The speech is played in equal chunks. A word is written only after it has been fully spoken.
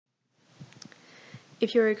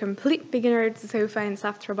If you're a complete beginner to sofa and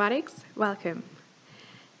soft robotics, welcome.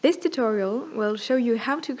 This tutorial will show you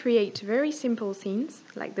how to create very simple scenes,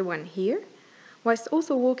 like the one here, whilst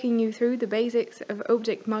also walking you through the basics of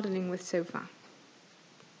object modeling with sofa.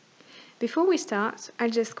 Before we start, I'll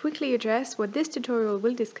just quickly address what this tutorial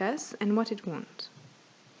will discuss and what it won't.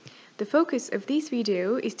 The focus of this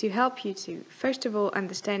video is to help you to, first of all,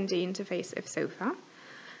 understand the interface of sofa,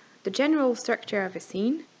 the general structure of a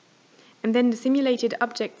scene, and then the simulated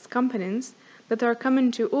objects components that are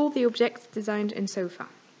common to all the objects designed in sofa.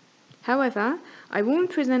 However, I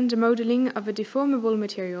won't present the modeling of a deformable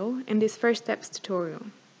material in this first steps tutorial.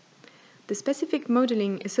 The specific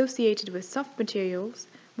modeling associated with soft materials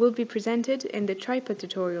will be presented in the tripod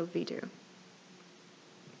tutorial video.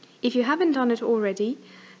 If you haven't done it already,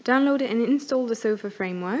 download and install the sofa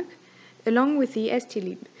framework, along with the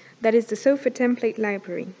STLib, that is the sofa template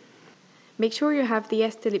library. Make sure you have the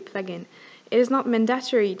STLib plugin. It is not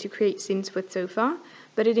mandatory to create scenes with sofa,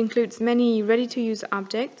 but it includes many ready-to-use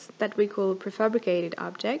objects that we call prefabricated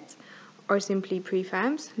objects, or simply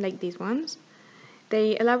prefabs, like these ones.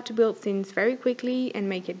 They allow to build scenes very quickly and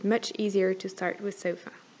make it much easier to start with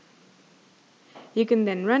sofa. You can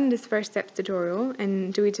then run this first steps tutorial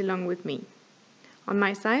and do it along with me. On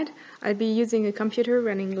my side, I'll be using a computer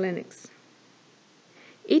running Linux.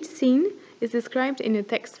 Each scene is described in a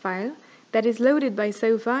text file that is loaded by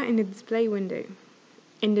sofa in the display window.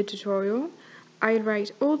 In the tutorial, I'll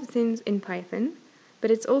write all the scenes in Python, but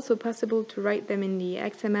it's also possible to write them in the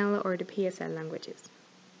XML or the PSL languages.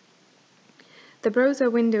 The browser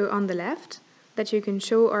window on the left, that you can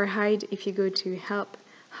show or hide if you go to Help,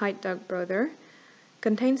 Hide Dog Browser,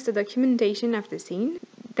 contains the documentation of the scene,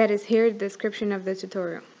 that is here the description of the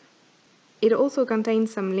tutorial. It also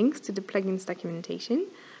contains some links to the plugins documentation.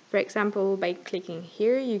 For example, by clicking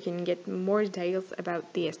here, you can get more details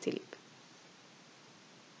about the STLib.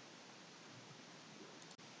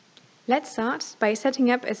 Let's start by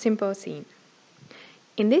setting up a simple scene.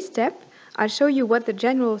 In this step, I'll show you what the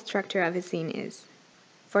general structure of a scene is.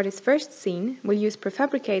 For this first scene, we'll use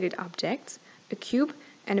prefabricated objects, a cube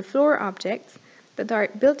and a floor object that are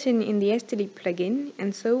built in the STLib plugin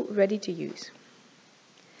and so ready to use.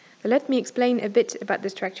 So let me explain a bit about the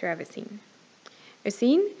structure of a scene. A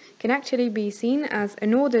scene can actually be seen as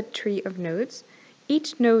an ordered tree of nodes,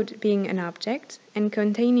 each node being an object and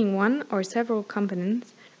containing one or several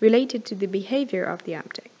components related to the behavior of the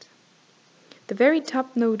object. The very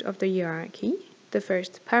top node of the hierarchy, the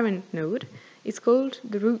first parent node, is called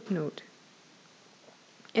the root node.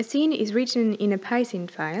 A scene is written in a Python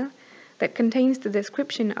file that contains the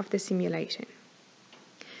description of the simulation.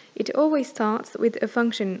 It always starts with a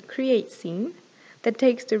function createScene that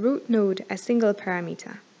takes the root node as single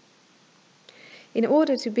parameter. In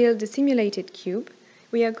order to build the simulated cube,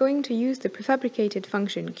 we are going to use the prefabricated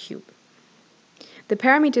function cube. The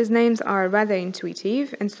parameters' names are rather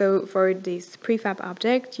intuitive, and so for this prefab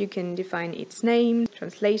object you can define its name,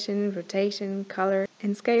 translation, rotation, color,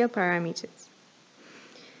 and scale parameters.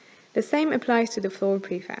 The same applies to the floor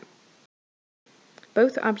prefab.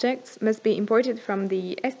 Both objects must be imported from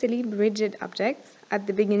the STLib rigid objects at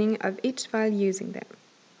the beginning of each file using them.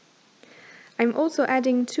 I'm also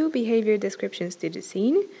adding two behavior descriptions to the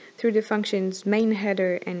scene through the functions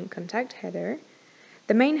main_header and contact_header.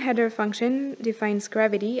 The main_header function defines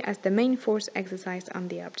gravity as the main force exercised on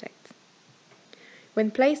the object. When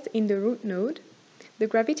placed in the root node, the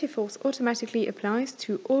gravity force automatically applies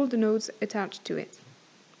to all the nodes attached to it.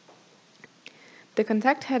 The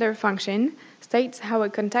contact_header function states how a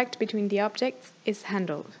contact between the objects is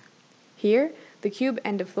handled. Here, the cube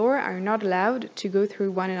and the floor are not allowed to go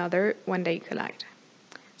through one another when they collide.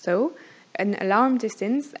 So, an alarm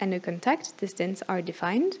distance and a contact distance are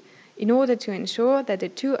defined in order to ensure that the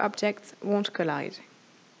two objects won't collide.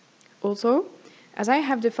 Also, as I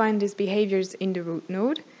have defined these behaviors in the root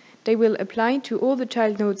node, they will apply to all the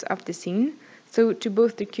child nodes of the scene, so to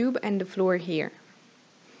both the cube and the floor here.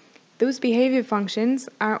 Those behavior functions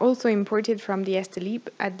are also imported from the STLib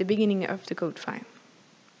at the beginning of the code file.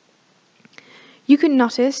 You can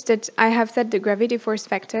notice that I have set the gravity force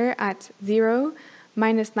vector at 0,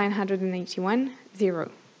 minus 981,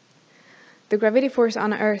 0. The gravity force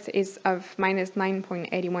on Earth is of minus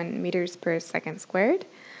 9.81 meters per second squared,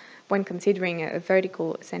 when considering a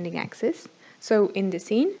vertical ascending axis. So in the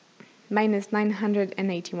scene, minus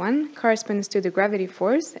 981 corresponds to the gravity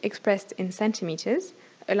force expressed in centimeters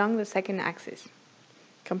along the second axis.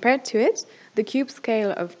 Compared to it, the cube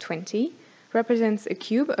scale of 20 represents a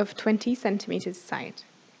cube of 20 centimeters side.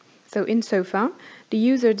 So in sofa, the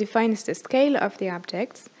user defines the scale of the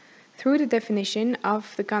objects through the definition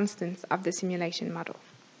of the constants of the simulation model.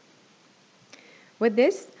 With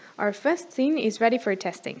this, our first scene is ready for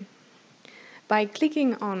testing. By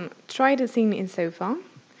clicking on Try the scene in SOFA,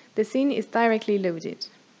 the scene is directly loaded.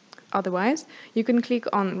 Otherwise, you can click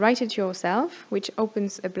on Write it yourself, which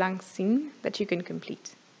opens a blank scene that you can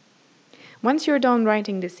complete. Once you're done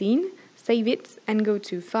writing the scene, save it and go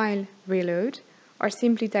to File, Reload, or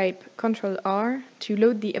simply type Ctrl-R to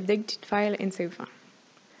load the updated file in SOFA.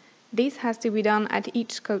 This has to be done at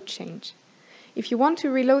each code change. If you want to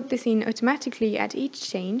reload the scene automatically at each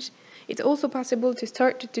change, it's also possible to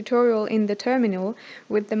start the tutorial in the terminal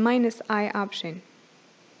with the -I option.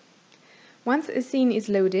 Once a scene is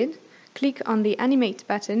loaded, click on the Animate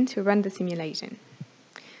button to run the simulation.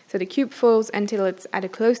 So the cube falls until it's at a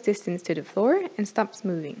close distance to the floor and stops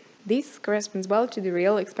moving. This corresponds well to the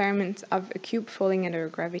real experiment of a cube falling under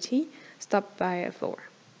gravity, stopped by a floor.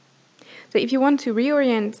 So if you want to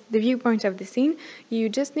reorient the viewpoint of the scene, you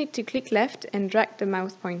just need to click left and drag the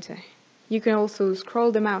mouse pointer. You can also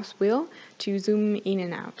scroll the mouse wheel to zoom in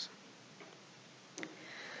and out.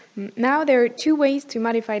 Now there are two ways to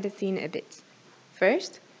modify the scene a bit.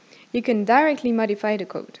 First, you can directly modify the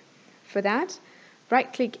code. For that,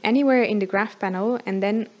 right-click anywhere in the graph panel and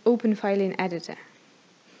then Open File in Editor.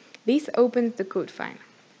 This opens the code file.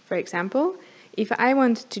 For example, if I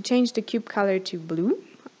want to change the cube color to blue,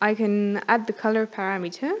 I can add the color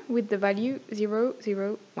parameter with the value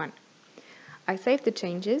 001. I save the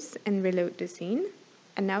changes and reload the scene,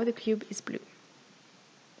 and now the cube is blue.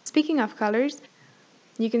 Speaking of colors,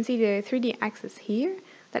 you can see the 3D axis here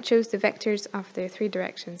that shows the vectors of the three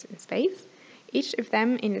directions in space, each of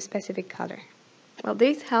them in a specific color. Well,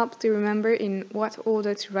 this helps to remember in what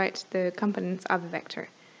order to write the components of a vector.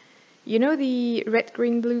 You know the red,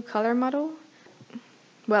 green, blue color model?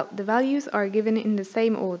 Well, the values are given in the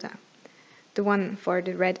same order. The one for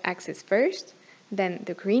the red axis first, then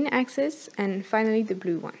the green axis, and finally the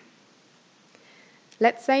blue one.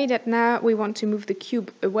 Let's say that now we want to move the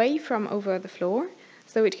cube away from over the floor,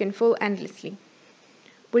 so it can fall endlessly.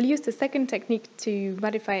 We'll use the second technique to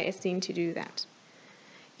modify a scene to do that.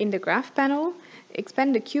 In the graph panel,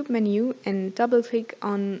 expand the cube menu and double-click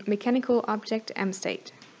on Mechanical Object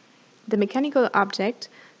mState. The mechanical object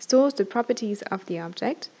stores the properties of the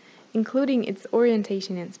object, including its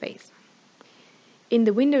orientation in space. In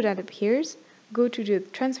the window that appears, go to the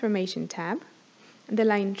Transformation tab. The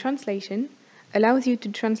line Translation allows you to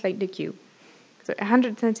translate the cube. So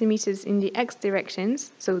 100 centimeters in the x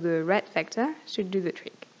directions, so the red vector, should do the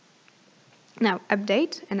trick. Now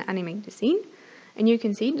update and animate the scene, and you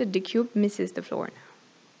can see that the cube misses the floor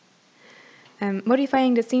now.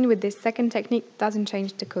 Modifying the scene with this second technique doesn't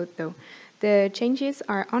change the code though. The changes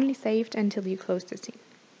are only saved until you close the scene.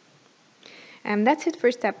 That's it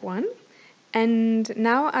for step 1. And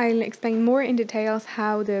now I'll explain more in details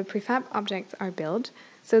how the prefab objects are built,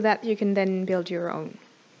 so that you can then build your own.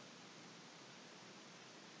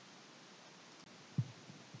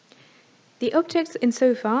 The objects in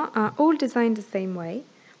SOFA are all designed the same way,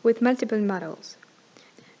 with multiple models.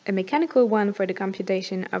 A mechanical one for the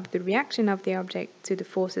computation of the reaction of the object to the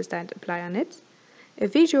forces that apply on it, a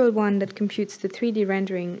visual one that computes the 3D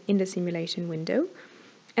rendering in the simulation window,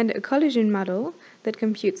 and a collision model that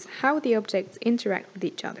computes how the objects interact with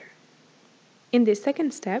each other. In this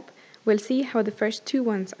second step, we'll see how the first two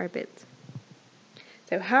ones are built.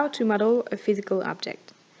 So how to model a physical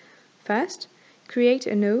object. First, create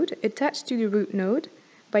a node attached to the root node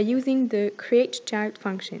by using the createChild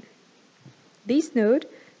function. This node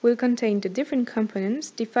will contain the different components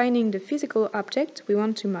defining the physical object we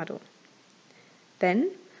want to model.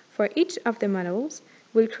 Then, for each of the models,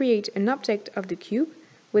 we'll create an object of the cube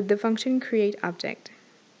with the function createObject.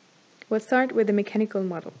 We'll start with the mechanical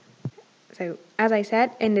model. So, as I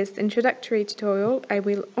said, in this introductory tutorial, I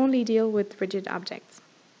will only deal with rigid objects.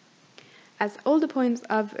 As all the points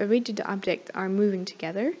of a rigid object are moving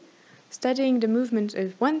together, studying the movement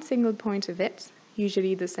of one single point of it,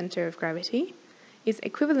 usually the center of gravity, is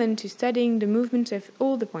equivalent to studying the movement of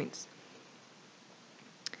all the points.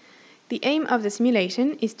 The aim of the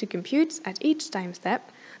simulation is to compute at each time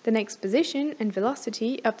step the next position and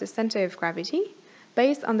velocity of the center of gravity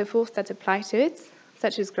based on the force that applies to it,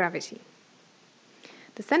 such as gravity.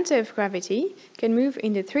 The center of gravity can move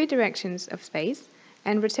in the three directions of space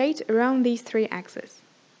and rotate around these three axes.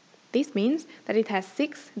 This means that it has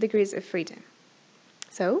 6 degrees of freedom.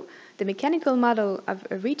 So, the mechanical model of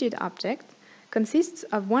a rigid object consists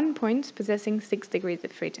of one point possessing 6 degrees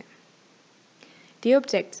of freedom. The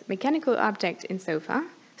mechanical object in SOFA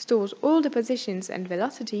stores all the positions and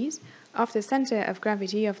velocities of the center of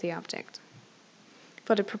gravity of the object.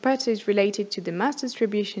 For the properties related to the mass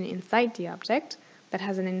distribution inside the object that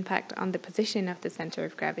has an impact on the position of the center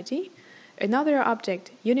of gravity, another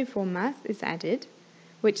object, uniform mass, is added,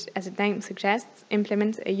 which, as the name suggests,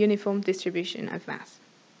 implements a uniform distribution of mass.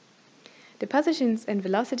 The positions and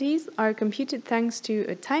velocities are computed thanks to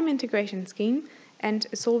a time integration scheme and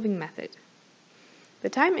a solving method. The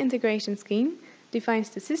time integration scheme defines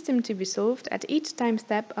the system to be solved at each time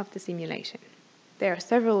step of the simulation. There are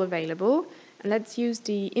several available, and let's use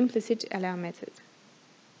the implicit allow method.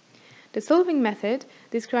 The solving method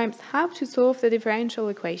describes how to solve the differential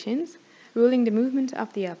equations, ruling the movement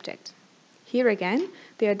of the object. Here again,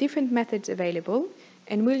 there are different methods available,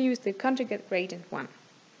 and we'll use the conjugate gradient one.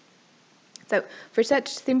 So, for such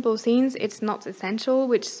simple scenes, it's not essential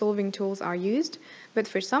which solving tools are used, but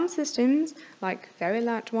for some systems, like very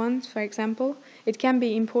large ones, for example, it can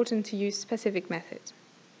be important to use specific methods.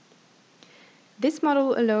 This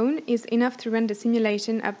model alone is enough to run the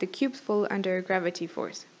simulation of the cube's fall under a gravity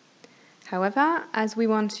force. However, as we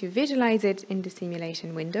want to visualize it in the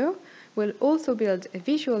simulation window, we'll also build a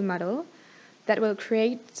visual model that will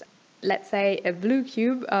create, let's say, a blue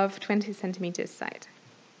cube of 20 centimeters side.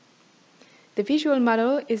 The visual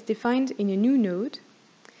model is defined in a new node,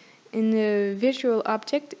 and the visual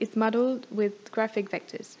object is modeled with graphic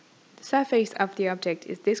vectors. The surface of the object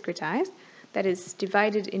is discretized, that is,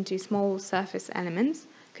 divided into small surface elements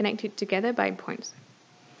connected together by points.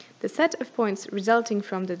 The set of points resulting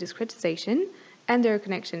from the discretization and their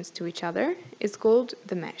connections to each other is called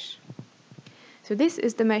the mesh. So this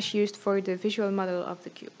is the mesh used for the visual model of the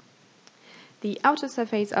cube. The outer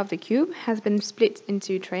surface of the cube has been split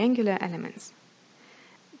into triangular elements.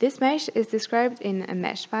 This mesh is described in a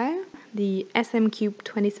mesh file, the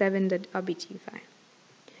smcube27.rbt file.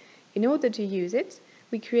 In order to use it,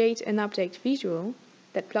 we create an object visual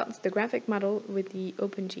that plots the graphic model with the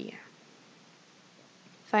OpenGL.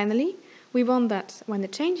 Finally, we want that when the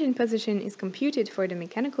change in position is computed for the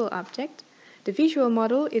mechanical object, the visual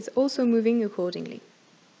model is also moving accordingly.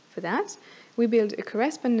 For that, we build a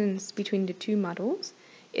correspondence between the two models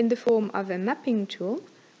in the form of a mapping tool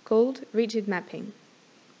called rigid mapping.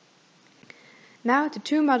 Now the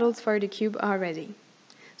two models for the cube are ready.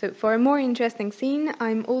 So for a more interesting scene,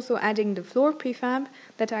 I'm also adding the floor prefab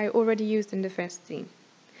that I already used in the first scene.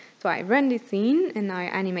 So I run this scene and I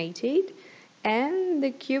animate it, and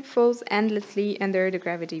the cube falls endlessly under the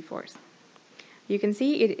gravity force. You can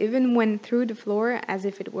see it even went through the floor as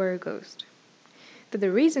if it were a ghost. But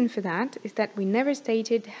the reason for that is that we never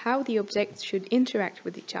stated how the objects should interact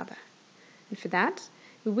with each other. And for that,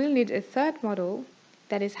 we will need a third model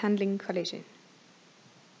that is handling collision.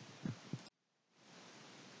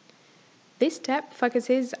 This step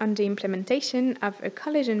focuses on the implementation of a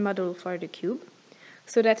collision model for the cube,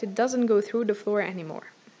 so that it doesn't go through the floor anymore.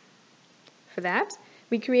 For that,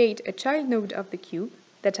 we create a child node of the cube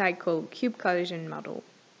that I call cube collision model.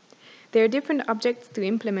 There are different objects to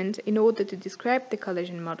implement in order to describe the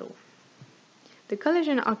collision model. The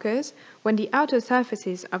collision occurs when the outer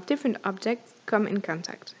surfaces of different objects come in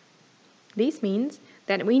contact. This means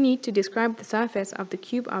that we need to describe the surface of the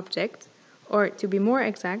cube object, or to be more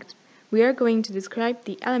exact, we are going to describe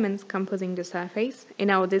the elements composing the surface in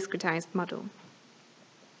our discretized model.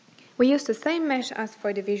 We use the same mesh as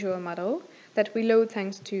for the visual model that we load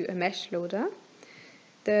thanks to a mesh loader.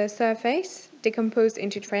 The surface, decomposed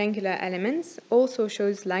into triangular elements, also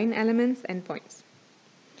shows line elements and points.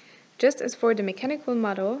 Just as for the mechanical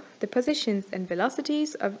model, the positions and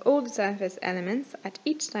velocities of all the surface elements at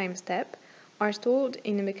each time step are stored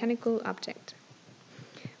in a mechanical object.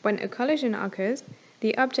 When a collision occurs,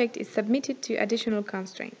 the object is submitted to additional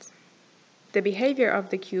constraints. The behavior of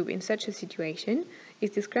the cube in such a situation is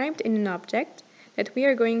described in an object that we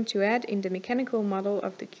are going to add in the mechanical model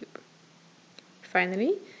of the cube.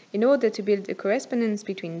 Finally, in order to build a correspondence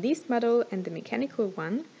between this model and the mechanical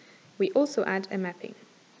one, we also add a mapping.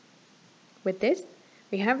 With this,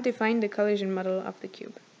 we have defined the collision model of the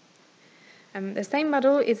cube. The same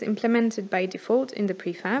model is implemented by default in the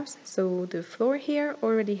prefabs, so the floor here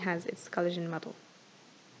already has its collision model.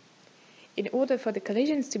 In order for the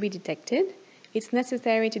collisions to be detected, it's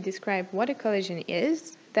necessary to describe what a collision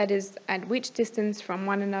is, that is, at which distance from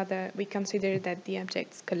one another we consider that the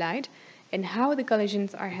objects collide, and how the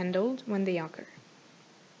collisions are handled when they occur.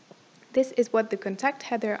 This is what the contact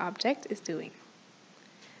header object is doing.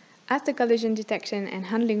 As the collision detection and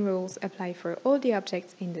handling rules apply for all the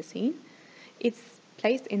objects in the scene, it's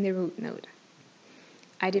placed in the root node.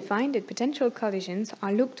 I define that potential collisions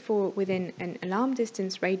are looked for within an alarm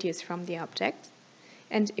distance radius from the object,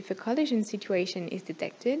 and if a collision situation is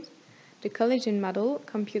detected, the collision model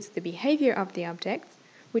computes the behavior of the objects,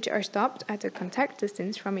 which are stopped at a contact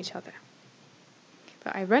distance from each other.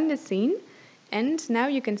 So I run the scene, And now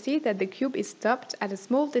you can see that the cube is stopped at a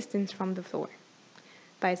small distance from the floor.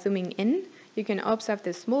 By zooming in, you can observe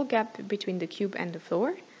the small gap between the cube and the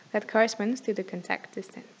floor that corresponds to the contact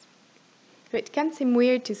distance. So it can seem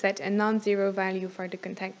weird to set a non-zero value for the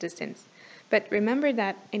contact distance, but remember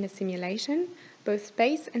that in a simulation, both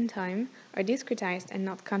space and time are discretized and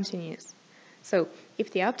not continuous. So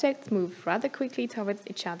if the objects move rather quickly towards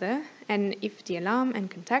each other, and if the alarm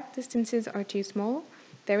and contact distances are too small,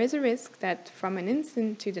 there is a risk that from an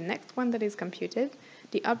instant to the next one that is computed,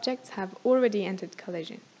 the objects have already entered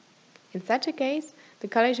collision. In such a case, the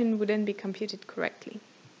collision wouldn't be computed correctly.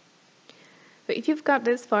 So if you've got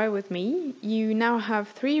this far with me, you now have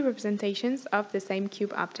three representations of the same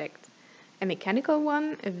cube object: a mechanical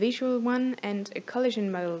one, a visual one, and a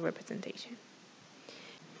collision model representation.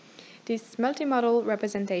 This multimodal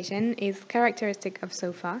representation is characteristic of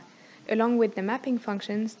SOFA, along with the mapping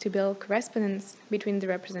functions to build correspondence between the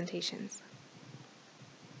representations.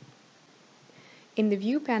 In the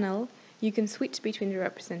View panel, you can switch between the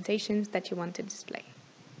representations that you want to display.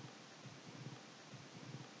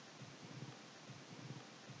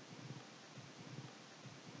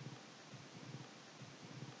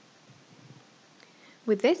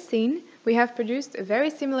 With this scene, we have produced a very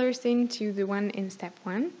similar scene to the one in step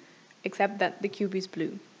 1, except that the cube is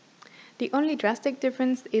blue. The only drastic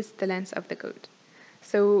difference is the length of the code.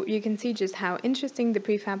 So you can see just how interesting the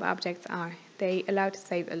prefab objects are. They allow to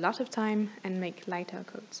save a lot of time and make lighter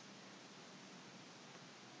codes.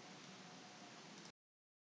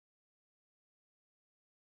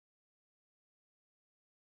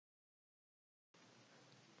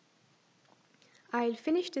 I'll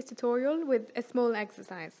finish this tutorial with a small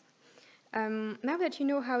exercise. Now that you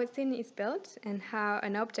know how a scene is built and how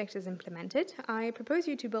an object is implemented, I propose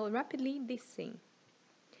you to build rapidly this scene.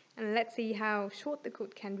 And let's see how short the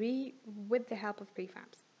code can be with the help of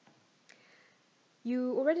prefabs.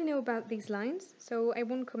 You already know about these lines, so I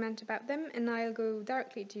won't comment about them and I'll go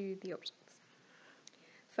directly to the objects.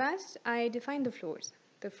 First, I define the floors,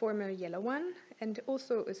 the former yellow one and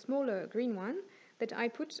also a smaller green one that I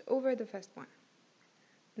put over the first one.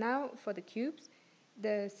 Now for the cubes,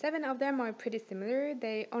 the 7 of them are pretty similar.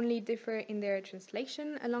 They only differ in their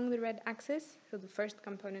translation along the red axis, so the first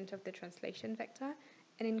component of the translation vector,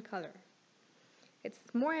 and in color. It's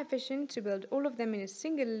more efficient to build all of them in a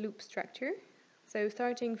single loop structure. So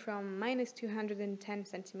starting from minus 210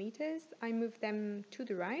 centimeters, I move them to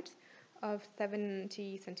the right of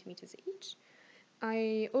 70 centimeters each.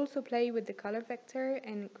 I also play with the color vector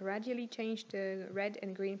and gradually change the red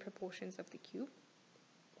and green proportions of the cube.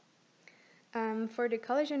 For the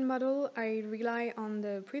collision model, I rely on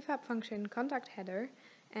the prefab function contact header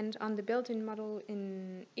and on the built-in model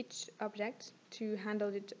in each object to handle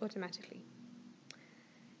it automatically.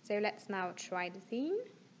 So let's now try the scene.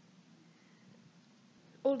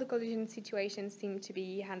 All the collision situations seem to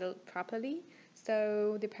be handled properly,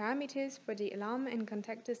 so the parameters for the alarm and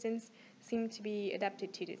contact distance seem to be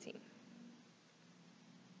adapted to the scene.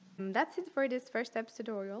 That's it for this first steps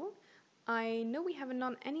tutorial. I know we haven't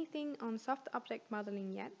done anything on soft object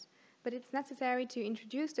modeling yet, but it's necessary to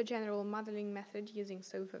introduce the general modeling method using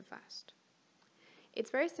SOFA first.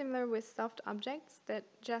 It's very similar with soft objects, but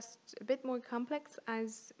just a bit more complex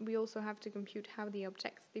as we also have to compute how the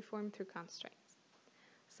objects deform through constraints.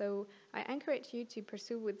 So I encourage you to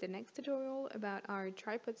pursue with the next tutorial about our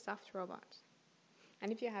tripod soft robot.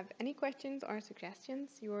 And if you have any questions or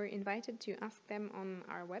suggestions, you are invited to ask them on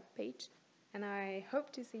our webpage, and I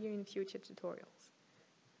hope to see you in future tutorials.